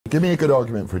Give me a good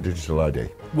argument for a digital ID.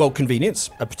 Well, convenience,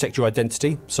 protect your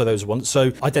identity, so those are ones.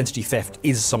 So identity theft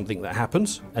is something that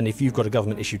happens, and if you've got a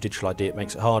government-issued digital ID, it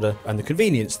makes it harder. And the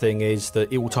convenience thing is that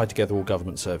it will tie together all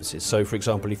government services. So, for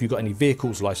example, if you've got any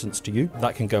vehicles licensed to you,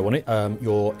 that can go on it.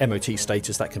 Your MOT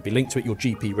status, that can be linked to it. Your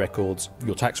GP records,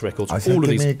 your tax records, I said, all of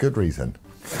give these. me a good reason.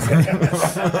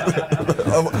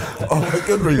 A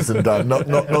good reason, Dan. Not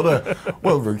a.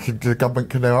 Well, the government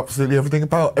can know absolutely everything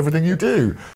about everything you do.